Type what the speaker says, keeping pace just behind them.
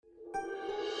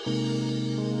Welcome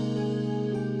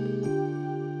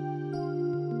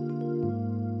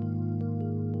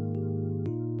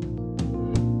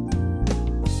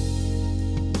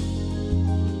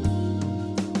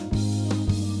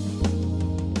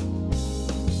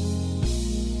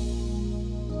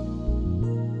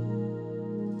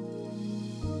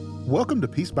to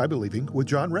Peace by Believing with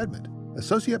Jon Redmond,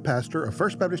 Associate Pastor of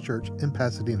First Baptist Church in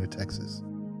Pasadena, Texas.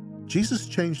 Jesus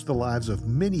changed the lives of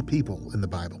many people in the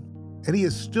Bible, and he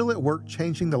is still at work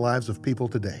changing the lives of people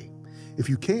today. If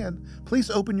you can,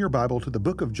 please open your Bible to the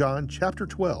book of John, chapter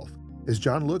 12, as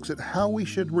John looks at how we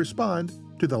should respond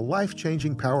to the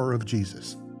life-changing power of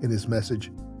Jesus in his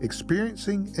message,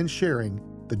 Experiencing and Sharing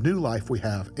the New Life We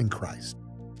Have in Christ.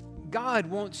 God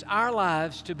wants our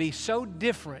lives to be so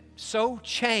different, so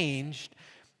changed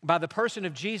by the person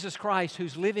of Jesus Christ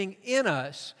who's living in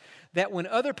us, that when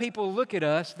other people look at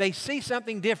us, they see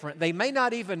something different. They may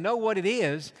not even know what it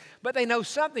is, but they know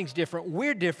something's different.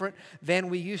 We're different than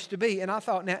we used to be. And I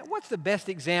thought, now, what's the best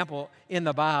example in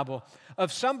the Bible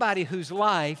of somebody whose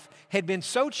life had been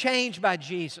so changed by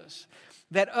Jesus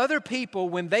that other people,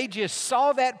 when they just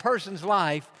saw that person's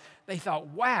life, they thought,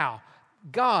 wow,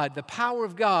 God, the power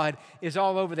of God is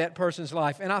all over that person's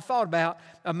life. And I thought about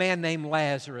a man named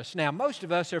Lazarus. Now, most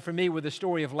of us are familiar with the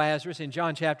story of Lazarus in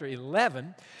John chapter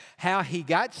 11, how he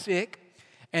got sick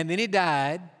and then he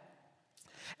died.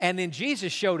 And then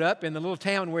Jesus showed up in the little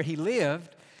town where he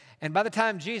lived. And by the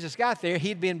time Jesus got there,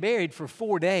 he'd been buried for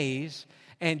 4 days.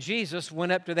 And Jesus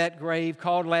went up to that grave,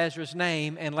 called Lazarus'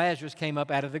 name, and Lazarus came up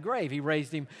out of the grave. He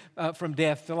raised him from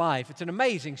death to life. It's an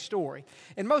amazing story.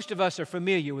 And most of us are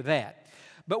familiar with that.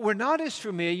 But we're not as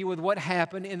familiar with what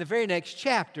happened in the very next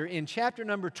chapter, in chapter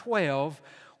number 12,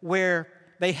 where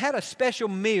they had a special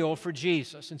meal for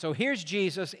Jesus. And so here's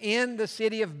Jesus in the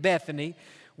city of Bethany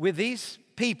with these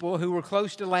people who were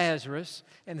close to Lazarus,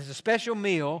 and there's a special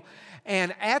meal.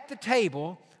 And at the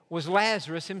table was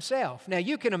Lazarus himself. Now,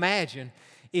 you can imagine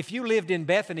if you lived in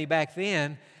Bethany back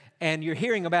then and you're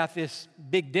hearing about this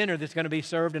big dinner that's going to be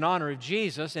served in honor of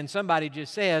Jesus, and somebody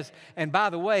just says, and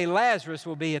by the way, Lazarus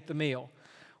will be at the meal.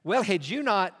 Well, had you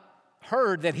not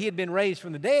heard that he had been raised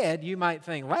from the dead, you might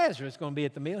think, Lazarus is going to be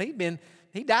at the meal.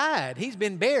 He died. He's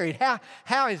been buried.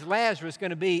 How is Lazarus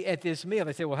going to be at this meal?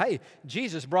 They say, well, hey,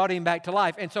 Jesus brought him back to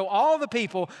life. And so all the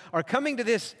people are coming to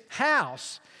this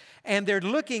house, and they're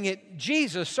looking at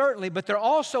Jesus, certainly, but they're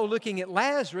also looking at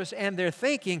Lazarus, and they're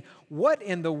thinking, what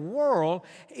in the world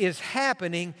is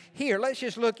happening here? Let's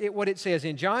just look at what it says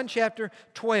in John chapter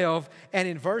 12 and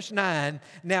in verse 9.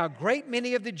 Now, a great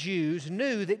many of the Jews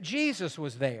knew that Jesus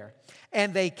was there,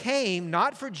 and they came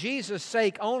not for Jesus'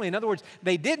 sake only. In other words,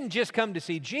 they didn't just come to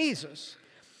see Jesus,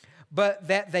 but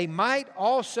that they might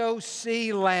also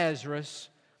see Lazarus,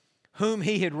 whom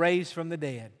he had raised from the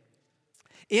dead.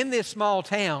 In this small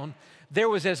town, there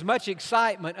was as much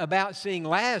excitement about seeing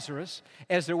Lazarus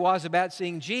as there was about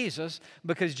seeing Jesus,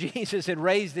 because Jesus had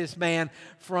raised this man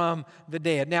from the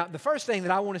dead. Now, the first thing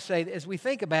that I want to say as we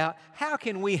think about how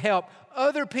can we help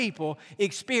other people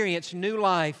experience new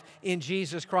life in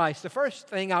Jesus Christ, the first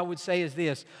thing I would say is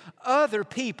this: other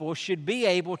people should be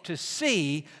able to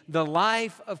see the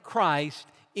life of Christ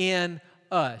in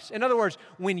us. In other words,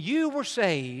 when you were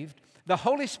saved, the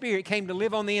Holy Spirit came to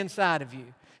live on the inside of you.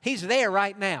 He's there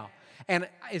right now. And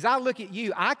as I look at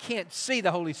you, I can't see the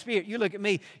Holy Spirit. You look at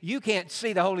me, you can't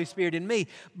see the Holy Spirit in me,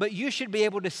 but you should be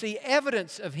able to see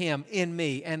evidence of Him in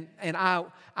me and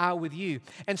I with you.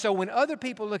 And so when other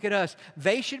people look at us,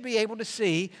 they should be able to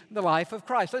see the life of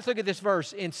Christ. Let's look at this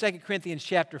verse in 2 Corinthians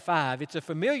chapter 5. It's a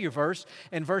familiar verse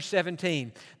in verse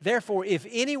 17. Therefore, if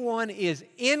anyone is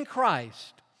in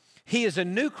Christ, he is a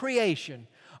new creation.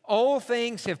 All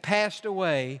things have passed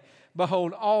away.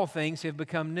 Behold, all things have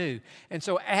become new. And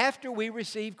so after we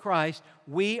receive Christ,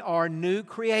 we are new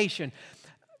creation.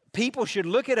 People should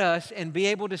look at us and be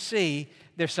able to see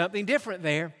there's something different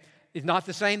there. It's not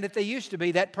the same that they used to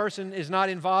be. That person is not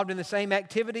involved in the same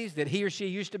activities that he or she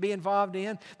used to be involved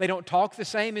in. They don't talk the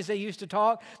same as they used to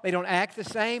talk. They don't act the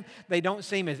same. They don't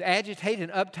seem as agitated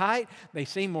and uptight. They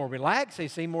seem more relaxed. They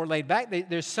seem more laid back.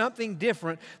 There's something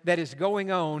different that is going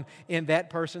on in that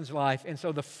person's life. And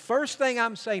so the first thing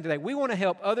I'm saying today, we want to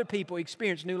help other people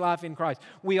experience new life in Christ.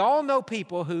 We all know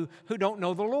people who don't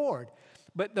know the Lord.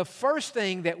 But the first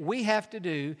thing that we have to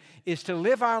do is to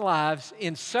live our lives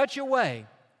in such a way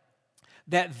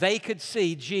that they could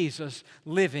see Jesus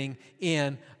living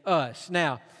in us.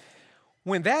 Now,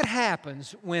 when that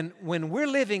happens, when we're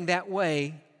living that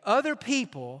way, other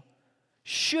people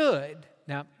should,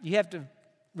 now you have to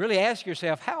really ask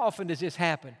yourself, how often does this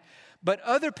happen? But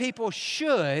other people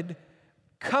should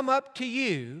come up to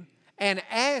you and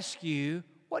ask you,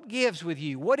 What gives with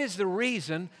you? What is the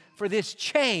reason for this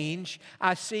change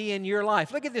I see in your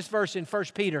life? Look at this verse in 1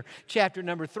 Peter chapter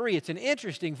number 3. It's an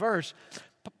interesting verse.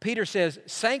 Peter says,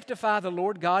 sanctify the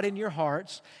Lord God in your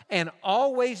hearts and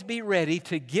always be ready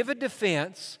to give a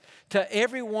defense to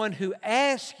everyone who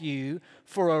asks you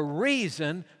for a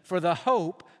reason for the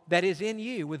hope that is in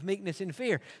you with meekness and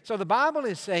fear. So the Bible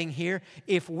is saying here,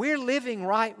 if we're living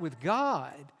right with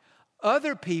God,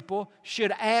 other people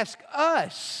should ask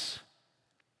us,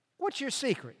 what's your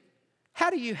secret?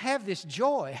 How do you have this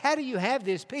joy? How do you have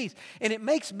this peace? And it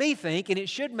makes me think, and it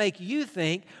should make you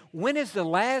think, when is the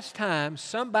last time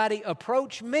somebody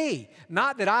approached me?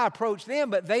 Not that I approached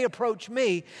them, but they approached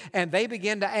me and they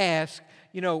began to ask,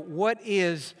 what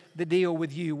is the deal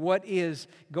with you? What is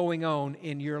going on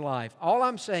in your life? All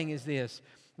I'm saying is this.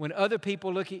 When other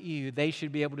people look at you, they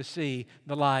should be able to see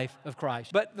the life of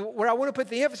Christ. But where I want to put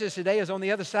the emphasis today is on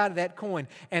the other side of that coin,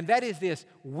 and that is this.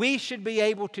 We should be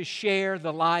able to share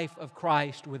the life of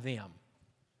Christ with them.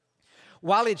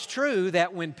 While it's true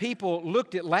that when people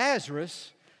looked at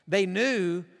Lazarus, they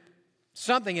knew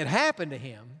something had happened to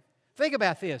him, think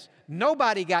about this.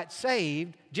 Nobody got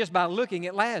saved just by looking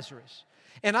at Lazarus.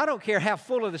 And I don't care how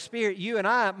full of the Spirit you and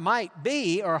I might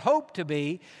be or hope to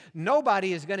be,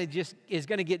 nobody is going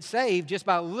to get saved just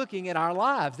by looking at our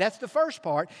lives. That's the first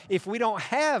part. If we don't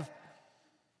have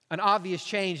an obvious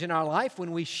change in our life,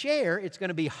 when we share, it's going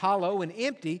to be hollow and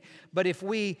empty. But if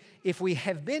we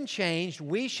have been changed,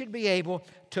 we should be able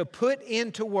to put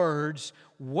into words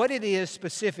what it is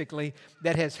specifically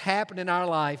that has happened in our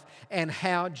life and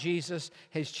how Jesus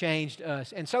has changed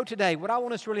us. And so today, what I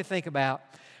want us to really think about,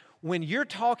 when you're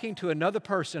talking to another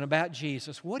person about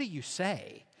Jesus, what do you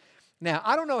say? Now,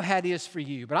 I don't know how it is for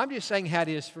you, but I'm just saying how it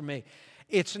is for me.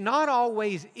 It's not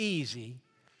always easy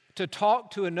to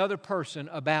talk to another person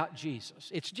about Jesus.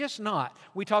 It's just not.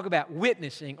 We talk about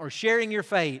witnessing or sharing your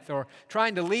faith or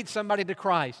trying to lead somebody to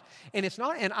Christ. And it's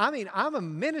not, and I mean, I'm a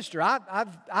minister.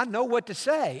 I know what to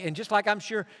say. And just like I'm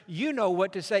sure you know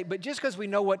what to say, but just because we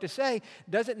know what to say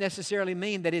doesn't necessarily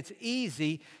mean that it's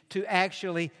easy to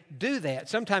actually do that.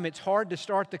 Sometimes it's hard to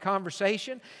start the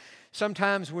conversation.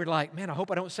 Sometimes we're like, man, I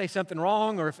hope I don't say something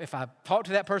wrong, or if I talk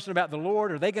to that person about the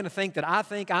Lord, are they going to think that I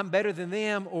think I'm better than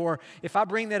them? Or if I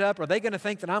bring that up, are they going to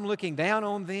think that I'm looking down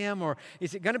on them? Or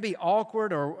is it going to be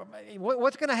awkward? Or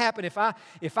what's going to happen if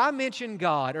I mention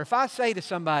God, or if I say to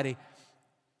somebody,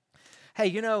 hey,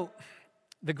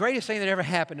 the greatest thing that ever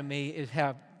happened to me is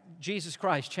how Jesus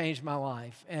Christ changed my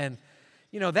life. And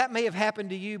that may have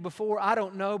happened to you before, I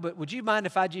don't know, but would you mind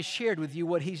if I just shared with you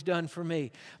what He's done for me?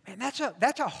 Man, that's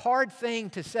a hard thing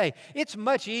to say. It's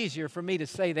much easier for me to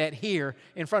say that here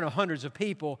in front of hundreds of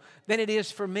people than it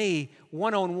is for me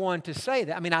one-on-one to say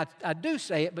that. I mean, I do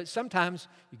say it, but sometimes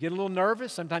you get a little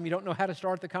nervous, sometimes you don't know how to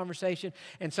start the conversation,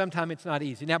 and sometimes it's not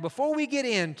easy. Now, before we get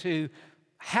into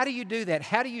how do you do that,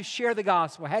 how do you share the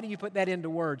gospel, how do you put that into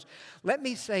words, let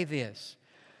me say this.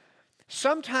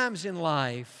 Sometimes in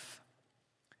life,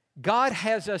 God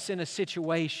has us in a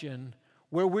situation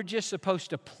where we're just supposed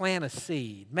to plant a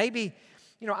seed. Maybe,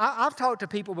 I've talked to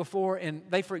people before, and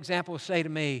they, for example, say to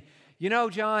me,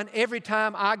 John, every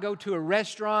time I go to a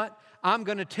restaurant, I'm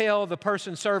going to tell the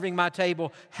person serving my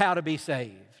table how to be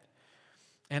saved.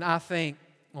 And I think,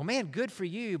 well, man, good for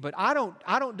you, but I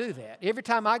don't do that. Every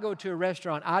time I go to a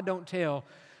restaurant, I don't tell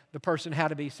the person how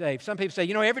to be saved. Some people say,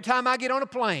 every time I get on a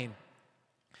plane,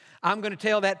 I'm going to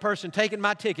tell that person taking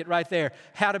my ticket right there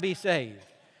how to be saved.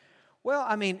 Well,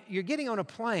 I mean, you're getting on a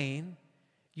plane.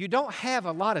 You don't have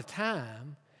a lot of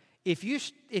time. If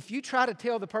you try to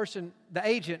tell the person, the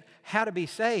agent, how to be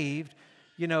saved,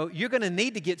 you're going to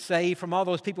need to get saved from all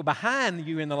those people behind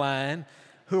you in the line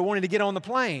who are wanting to get on the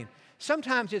plane.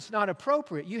 Sometimes it's not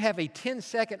appropriate. You have a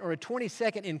 10-second or a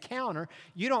 20-second encounter.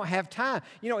 You don't have time.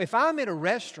 If I'm at a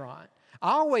restaurant,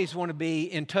 I always want to be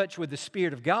in touch with the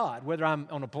Spirit of God, whether I'm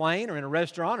on a plane or in a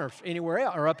restaurant or anywhere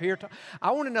else or up here. I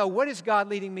want to know, what is God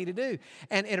leading me to do?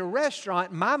 And at a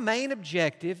restaurant, my main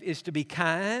objective is to be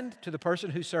kind to the person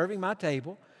who's serving my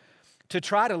table, to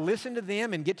try to listen to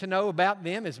them and get to know about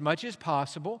them as much as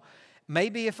possible.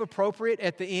 Maybe, if appropriate,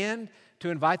 at the end, to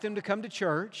invite them to come to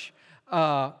church.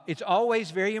 It's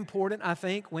always very important, I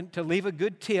think, to leave a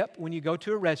good tip when you go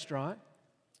to a restaurant.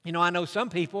 I know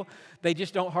some people, they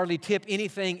just don't hardly tip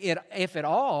anything, if at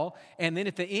all, and then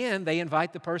at the end, they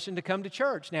invite the person to come to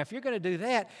church. Now, if you're going to do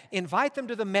that, invite them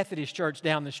to the Methodist church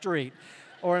down the street,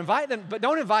 or invite them, but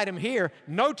don't invite them here.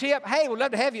 No tip. Hey, we'd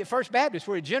love to have you at First Baptist.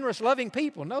 We're a generous, loving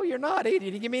people. No, you're not. You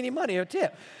didn't give me any money or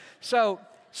tip. So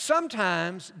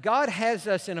sometimes God has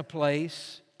us in a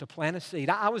place to plant a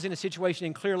seed. I was in a situation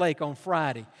in Clear Lake on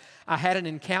Friday. I had an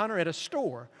encounter at a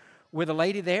store with a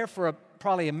lady there for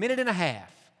probably a minute and a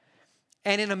half.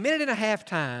 And in a minute and a half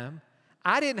time,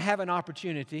 I didn't have an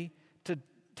opportunity to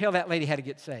tell that lady how to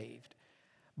get saved.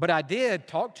 But I did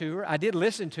talk to her, I did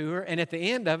listen to her, and at the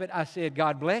end of it, I said,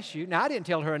 God bless you. Now, I didn't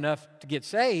tell her enough to get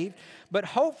saved, but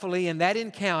hopefully in that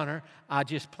encounter, I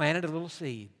just planted a little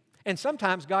seed. And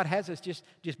sometimes God has us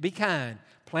just be kind,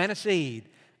 plant a seed,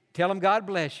 tell them God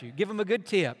bless you, give them a good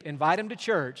tip, invite them to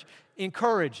church,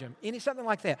 encourage them, something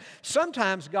like that.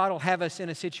 Sometimes God will have us in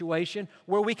a situation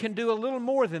where we can do a little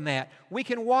more than that. We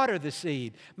can water the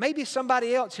seed. Maybe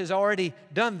somebody else has already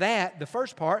done that, the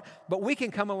first part, but we can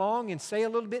come along and say a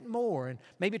little bit more and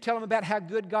maybe tell them about how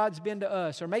good God's been to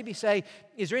us, or maybe say,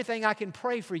 is there anything I can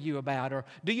pray for you about, or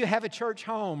do you have a church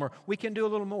home, or we can do a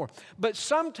little more. But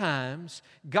sometimes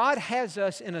God has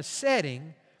us in a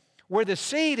setting where the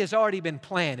seed has already been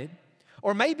planted,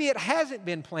 or maybe it hasn't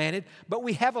been planted, but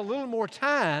we have a little more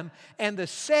time, and the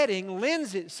setting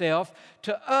lends itself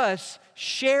to us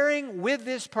sharing with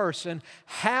this person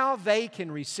how they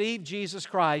can receive Jesus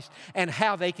Christ and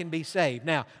how they can be saved.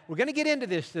 Now, we're going to get into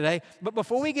this today, but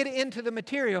before we get into the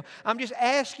material, I'm just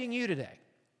asking you today,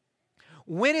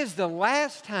 when is the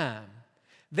last time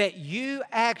that you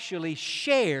actually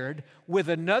shared with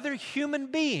another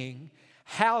human being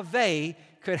how they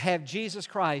could have Jesus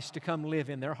Christ to come live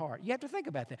in their heart? You have to think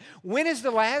about that. When is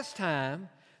the last time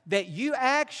that you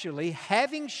actually,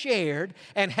 having shared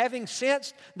and having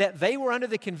sensed that they were under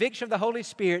the conviction of the Holy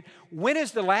Spirit, when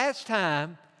is the last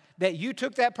time that you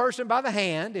took that person by the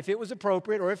hand, if it was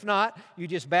appropriate, or if not, you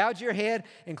just bowed your head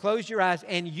and closed your eyes,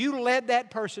 and you led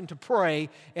that person to pray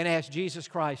and ask Jesus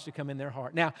Christ to come in their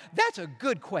heart? Now, that's a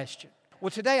good question. Well,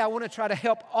 today I want to try to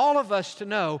help all of us to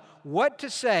know what to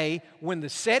say when the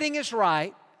setting is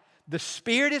right, the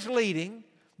Spirit is leading,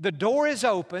 the door is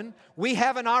open, we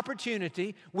have an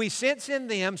opportunity, we sense in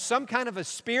them some kind of a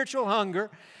spiritual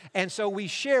hunger, and so we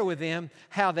share with them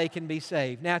how they can be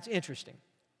saved. Now, it's interesting.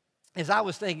 As I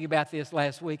was thinking about this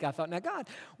last week, I thought, now, God,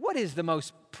 what is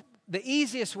the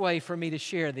easiest way for me to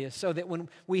share this so that when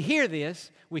we hear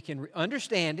this, we can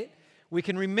understand it, we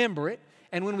can remember it,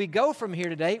 and when we go from here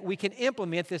today, we can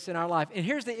implement this in our life. And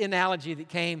here's the analogy that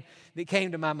came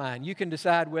to my mind. You can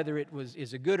decide whether it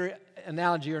is a good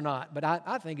analogy or not, but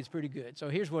I think it's pretty good. So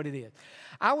here's what it is.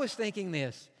 I was thinking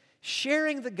this,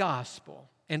 sharing the gospel,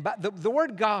 and the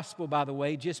word gospel, by the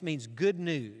way, just means good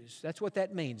news. That's what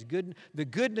that means, the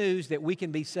good news that we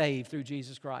can be saved through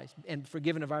Jesus Christ and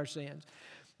forgiven of our sins.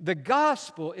 The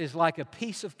gospel is like a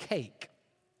piece of cake.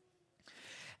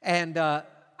 And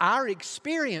our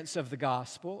experience of the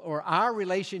gospel, or our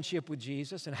relationship with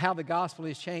Jesus and how the gospel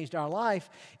has changed our life,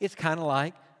 it's kind of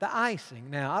like the icing.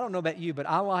 Now, I don't know about you, but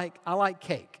I like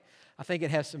cake. I think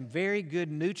it has some very good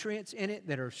nutrients in it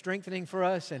that are strengthening for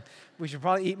us, and we should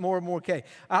probably eat more and more cake.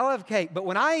 I love cake, but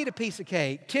when I eat a piece of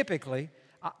cake, typically,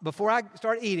 before I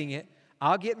start eating it,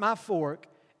 I'll get my fork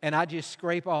and I just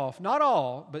scrape off, not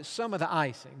all, but some of the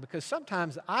icing, because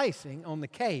sometimes the icing on the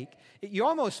cake, you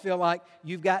almost feel like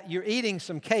you're eating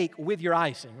some cake with your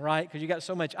icing, right? Because you got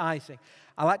so much icing.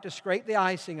 I like to scrape the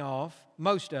icing off,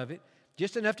 most of it,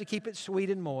 just enough to keep it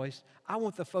sweet and moist. I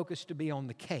want the focus to be on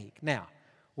the cake. Now,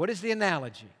 what is the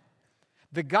analogy?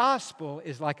 The gospel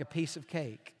is like a piece of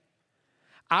cake.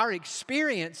 Our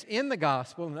experience in the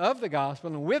gospel and of the gospel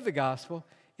and with the gospel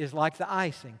is like the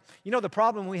icing. You know, the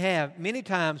problem we have many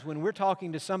times when we're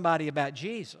talking to somebody about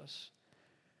Jesus,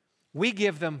 we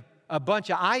give them a bunch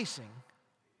of icing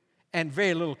and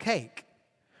very little cake.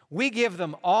 We give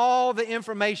them all the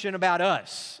information about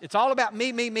us. It's all about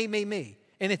me, me, me, me, me.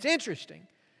 And it's interesting,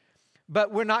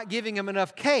 but we're not giving them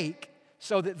enough cake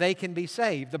so that they can be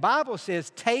saved. The Bible says,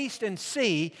 taste and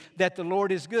see that the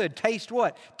Lord is good. Taste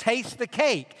what? Taste the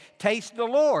cake. Taste the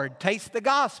Lord. Taste the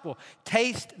gospel.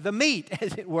 Taste the meat,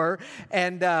 as it were.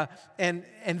 And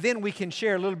then we can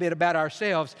share a little bit about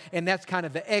ourselves, and that's kind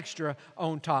of the extra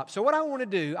on top. So what I want to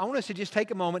do, I want us to just take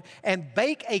a moment and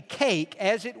bake a cake,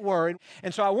 as it were.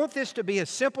 And so I want this to be a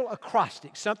simple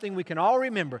acrostic, something we can all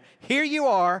remember. Here you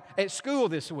are at school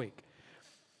this week,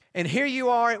 and here you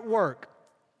are at work.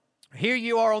 Here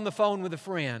you are on the phone with a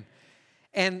friend,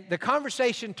 and the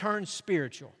conversation turns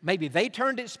spiritual. Maybe they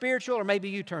turned it spiritual, or maybe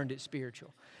you turned it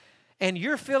spiritual. And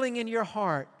you're feeling in your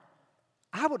heart,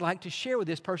 I would like to share with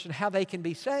this person how they can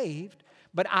be saved,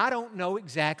 but I don't know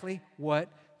exactly what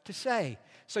to say.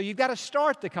 So you've got to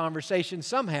start the conversation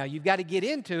somehow. You've got to get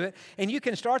into it, and you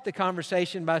can start the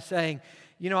conversation by saying,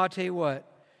 you know, I'll tell you what,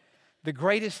 the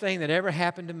greatest thing that ever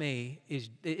happened to me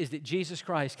is that Jesus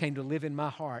Christ came to live in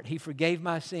my heart. He forgave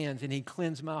my sins and He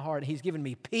cleansed my heart. He's given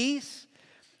me peace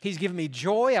He's given me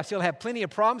joy. I still have plenty of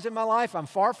problems in my life. I'm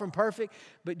far from perfect,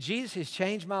 but Jesus has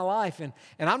changed my life. And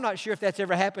I'm not sure if that's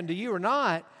ever happened to you or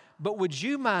not, but would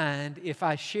you mind if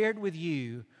I shared with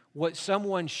you what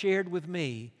someone shared with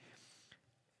me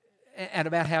and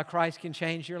about how Christ can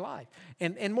change your life?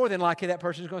 And more than likely, that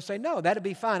person is going to say, no, that'd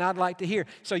be fine. I'd like to hear.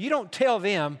 So you don't tell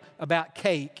them about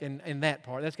cake and that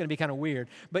part. That's going to be kind of weird.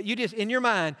 But you just, in your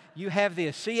mind, you have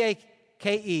this,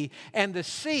 C-A-K-E, and the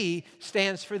C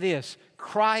stands for this: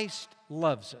 Christ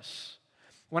loves us.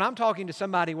 When I'm talking to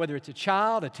somebody, whether it's a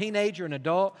child, a teenager, an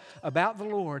adult, about the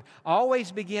Lord, I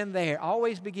always begin there. I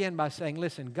always begin by saying,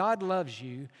 listen, God loves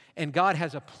you, and God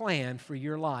has a plan for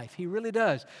your life. He really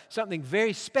does. Something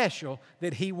very special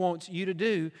that He wants you to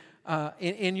do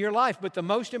in your life. But the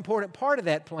most important part of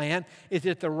that plan is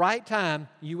at the right time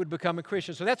you would become a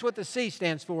Christian. So that's what the C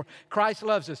stands for. Christ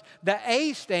loves us. The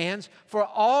A stands for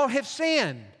all have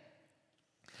sinned.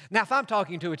 Now, if I'm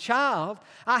talking to a child,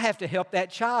 I have to help that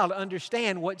child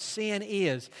understand what sin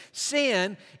is.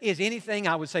 Sin is anything,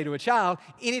 I would say to a child,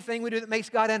 anything we do that makes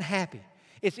God unhappy.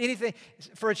 It's anything,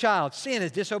 for a child, sin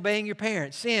is disobeying your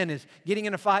parents. Sin is getting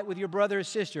in a fight with your brother or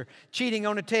sister, cheating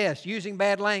on a test, using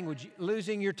bad language,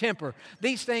 losing your temper.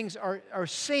 These things are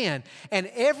sin. And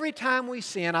every time we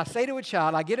sin, I say to a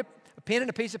child, I get a pen and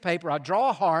a piece of paper, I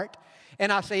draw a heart,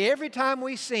 and I say every time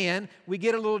we sin, we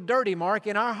get a little dirty mark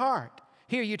in our heart.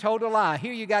 Here you told a lie.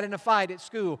 Here you got in a fight at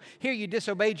school. Here you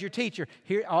disobeyed your teacher.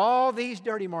 Here, all these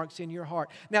dirty marks in your heart.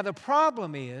 Now the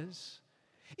problem is,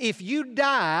 if you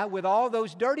die with all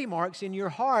those dirty marks in your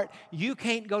heart, you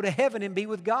can't go to heaven and be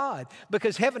with God,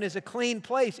 because heaven is a clean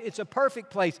place. It's a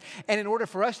perfect place. And in order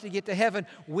for us to get to heaven,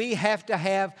 we have to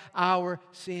have our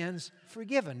sins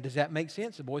forgiven. Does that make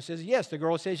sense? The boy says yes. The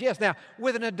girl says yes. Now,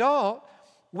 with an adult,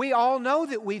 we all know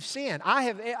that we've sinned. I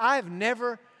have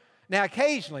never, now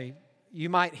occasionally, you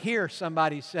might hear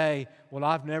somebody say, well,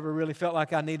 I've never really felt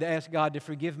like I need to ask God to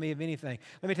forgive me of anything.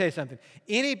 Let me tell you something.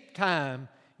 Anytime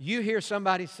you hear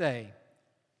somebody say,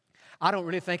 I don't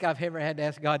really think I've ever had to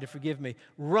ask God to forgive me,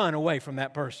 run away from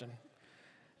that person,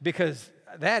 because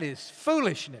that is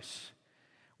foolishness.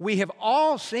 We have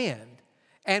all sinned,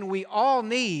 and we all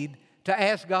need to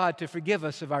ask God to forgive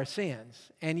us of our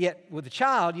sins. And yet, with a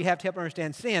child, you have to help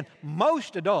understand sin.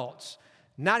 Most adults,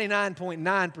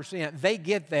 99.9%, they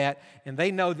get that, and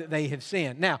they know that they have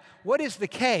sinned. Now, what is the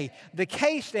K? The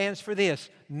K stands for this: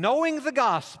 knowing the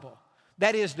gospel,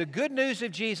 that is the good news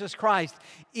of Jesus Christ,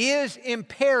 is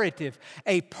imperative.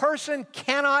 A person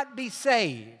cannot be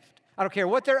saved, I don't care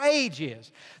what their age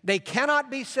is, they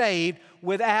cannot be saved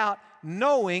without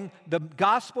knowing the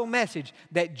gospel message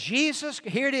that Jesus,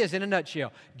 here it is in a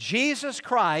nutshell, Jesus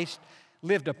Christ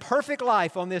lived a perfect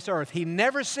life on this earth. He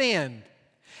never sinned.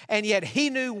 And yet He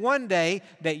knew one day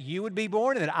that you would be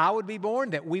born, and that I would be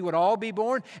born, that we would all be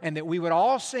born, and that we would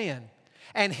all sin.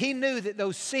 And He knew that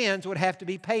those sins would have to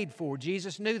be paid for.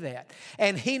 Jesus knew that.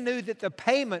 And He knew that the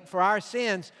payment for our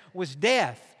sins was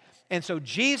death. And so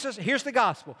Jesus, here's the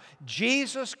gospel: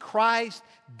 Jesus Christ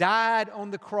died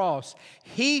on the cross.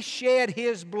 He shed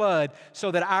His blood so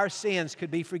that our sins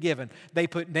could be forgiven. They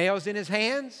put nails in His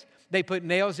hands. They put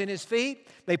nails in His feet.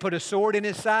 They put a sword in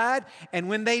His side. And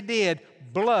when they did,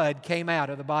 blood came out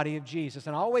of the body of Jesus.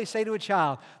 And I always say to a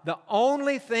child, the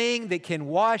only thing that can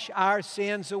wash our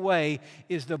sins away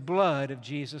is the blood of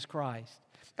Jesus Christ.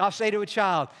 I'll say to a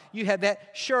child, you had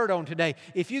that shirt on today.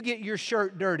 If you get your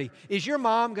shirt dirty, is your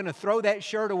mom going to throw that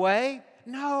shirt away?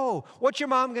 No. What's your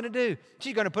mom going to do?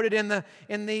 She's going to put it in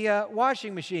the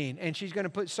washing machine, and she's going to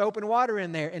put soap and water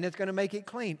in there, and it's going to make it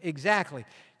clean. Exactly.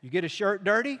 You get a shirt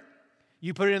dirty,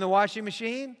 you put it in the washing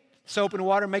machine, soap and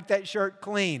water make that shirt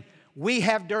clean. We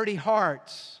have dirty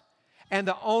hearts, and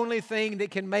the only thing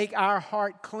that can make our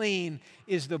heart clean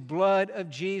is the blood of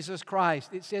Jesus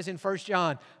Christ. It says in 1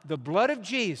 John, the blood of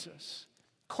Jesus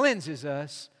cleanses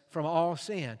us from all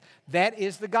sin. That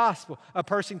is the gospel. A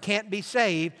person can't be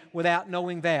saved without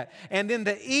knowing that. And then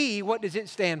the E, what does it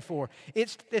stand for?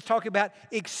 It's talking about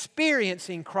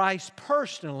experiencing Christ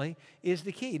personally is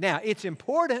the key. Now, it's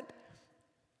important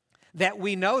that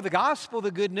we know the gospel,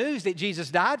 the good news that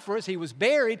Jesus died for us. He was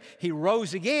buried. He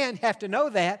rose again. You have to know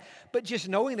that. But just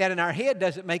knowing that in our head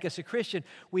doesn't make us a Christian.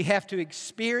 We have to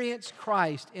experience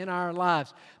Christ in our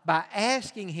lives by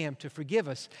asking Him to forgive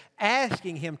us,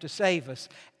 asking Him to save us,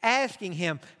 asking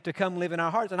Him to come live in our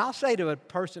hearts. And I'll say to a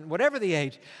person, whatever the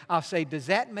age, I'll say, does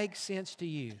that make sense to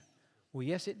you? Well,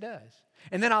 yes, it does.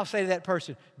 And then I'll say to that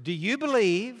person, do you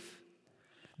believe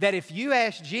that if you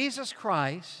ask Jesus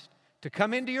Christ to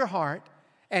come into your heart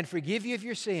and forgive you of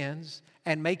your sins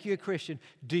and make you a Christian,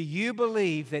 do you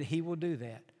believe that He will do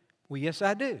that? Well, yes,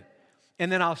 I do.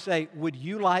 And then I'll say, would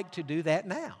you like to do that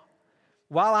now?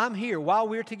 while I'm here, while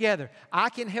we're together, I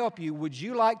can help you. Would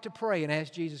you like to pray and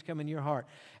ask Jesus to come in your heart?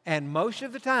 And most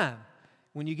of the time,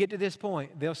 when you get to this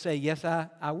point, they'll say, yes,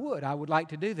 I would. I would like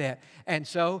to do that. And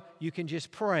so you can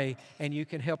just pray and you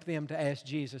can help them to ask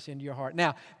Jesus into your heart.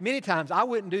 Now, many times, I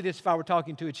wouldn't do this if I were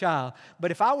talking to a child,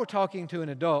 but if I were talking to an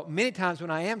adult, many times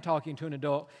when I am talking to an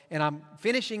adult and I'm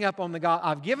finishing up on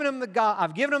I've given them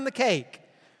the cake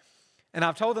and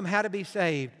I've told them how to be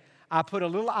saved, I put a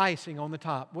little icing on the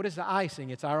top. What is the icing?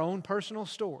 It's our own personal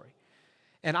story.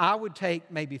 And I would take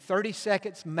maybe 30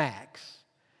 seconds max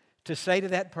to say to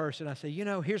that person, I say,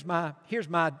 here's my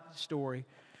story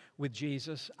with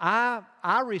Jesus. I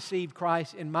received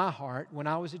Christ in my heart when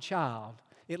I was a child.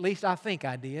 At least I think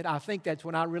I did. I think that's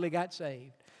when I really got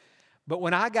saved. But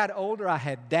when I got older, I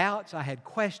had doubts, I had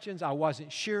questions, I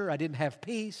wasn't sure, I didn't have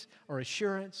peace or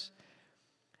assurance.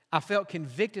 I felt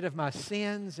convicted of my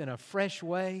sins in a fresh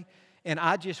way, and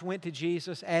I just went to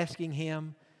Jesus asking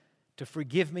Him to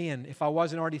forgive me, and if I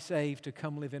wasn't already saved, to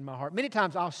come live in my heart. Many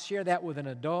times I'll share that with an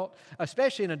adult,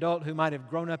 especially an adult who might have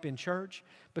grown up in church,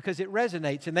 because it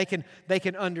resonates and they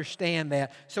can understand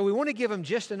that. So we want to give them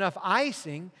just enough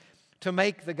icing to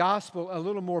make the gospel a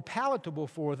little more palatable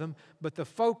for them, but the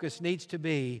focus needs to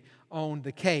be on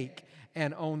the cake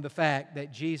and on the fact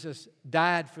that Jesus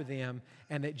died for them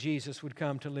and that Jesus would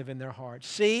come to live in their heart.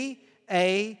 C-A-K-E.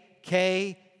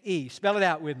 Spell it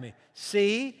out with me.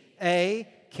 C-A-K-E.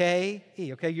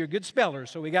 Okay, you're good spellers,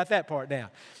 so we got that part down.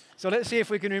 So let's see if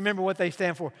we can remember what they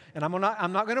stand for. And I'm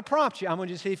not going to prompt you. I'm going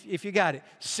to just see if you got it.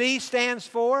 C stands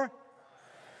for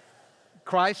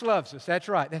Christ loves us. That's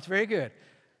right. That's very good.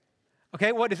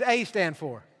 Okay, what does A stand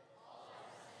for?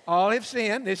 All have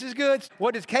sinned. This is good.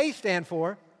 What does K stand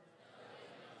for?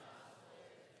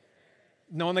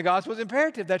 Knowing the gospel is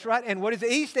imperative. That's right. And what does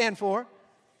E stand for?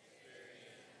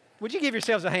 Would you give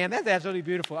yourselves a hand? That's absolutely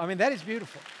beautiful. I mean, that is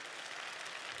beautiful.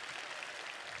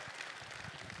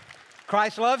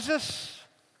 Christ loves us.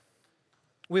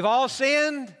 We've all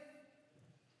sinned.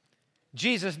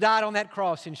 Jesus died on that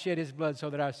cross and shed His blood so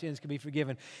that our sins could be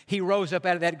forgiven. He rose up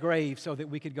out of that grave so that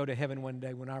we could go to heaven one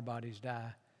day when our bodies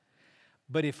die.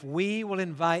 But if we will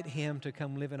invite Him to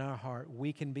come live in our heart,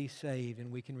 we can be saved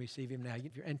and we can receive Him now.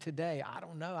 And today, I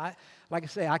don't know. Like I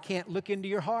say, I can't look into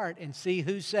your heart and see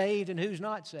who's saved and who's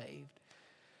not saved.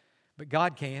 But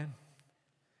God can.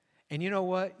 And you know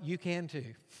what? You can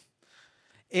too.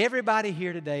 Everybody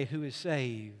here today who is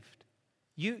saved,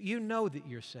 you know that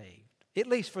you're saved. At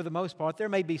least for the most part. There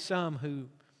may be some who,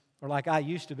 or like I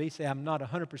used to be, say I'm not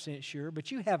 100% sure,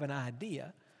 but you have an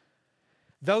idea.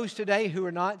 Those today who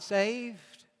are not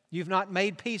saved, you've not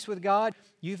made peace with God,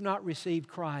 you've not received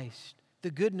Christ.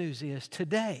 The good news is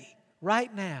today,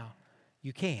 right now,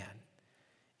 you can,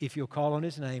 if you'll call on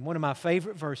His name. One of my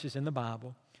favorite verses in the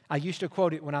Bible. I used to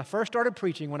quote it when I first started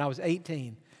preaching when I was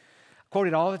 18. Quote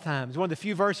it all the time. It's one of the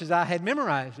few verses I had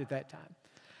memorized at that time.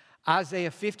 Isaiah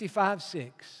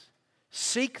 55:6.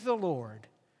 Seek the Lord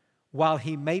while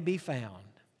He may be found.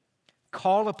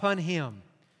 Call upon Him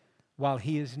while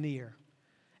He is near.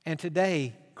 And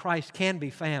today, Christ can be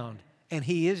found, and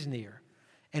He is near.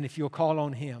 And if you'll call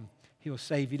on Him, He'll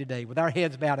save you today. With our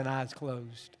heads bowed and eyes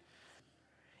closed.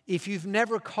 If you've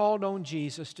never called on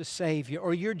Jesus to save you,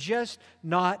 or you're just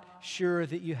not sure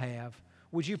that you have,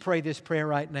 would you pray this prayer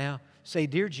right now? Say,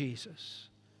 Dear Jesus,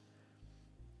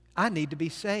 I need to be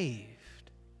saved.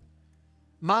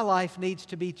 My life needs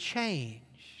to be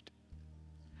changed.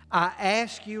 I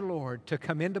ask you, Lord, to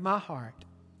come into my heart.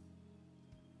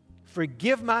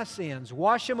 Forgive my sins.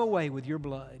 Wash them away with your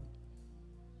blood.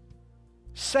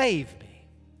 Save me.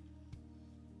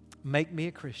 Make me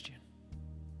a Christian.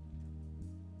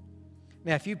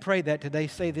 Now, if you prayed that today,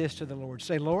 say this to the Lord.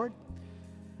 Say, Lord,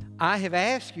 I have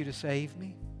asked you to save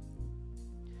me,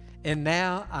 and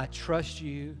now I trust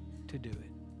you to do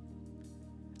it.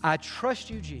 I trust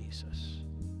you, Jesus,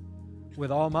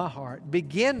 with all my heart.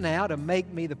 Begin now to make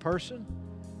me the person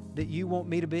that you want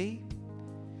me to be.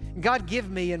 God, give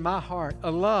me in my heart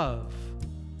a love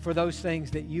for those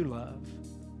things that you love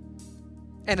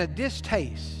and a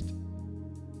distaste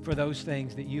for those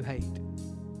things that you hate.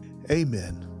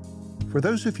 Amen. For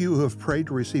those of you who have prayed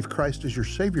to receive Christ as your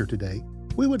Savior today,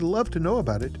 we would love to know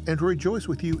about it and to rejoice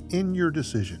with you in your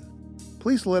decision.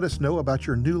 Please let us know about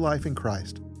your new life in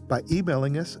Christ by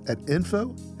emailing us at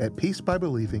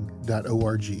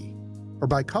info@peacebybelieving.org or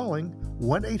by calling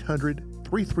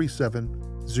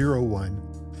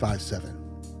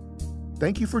 1-800-337-0157.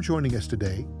 Thank you for joining us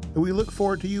today, and we look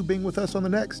forward to you being with us on the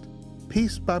next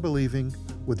Peace by Believing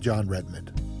with Jon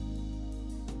Redmond.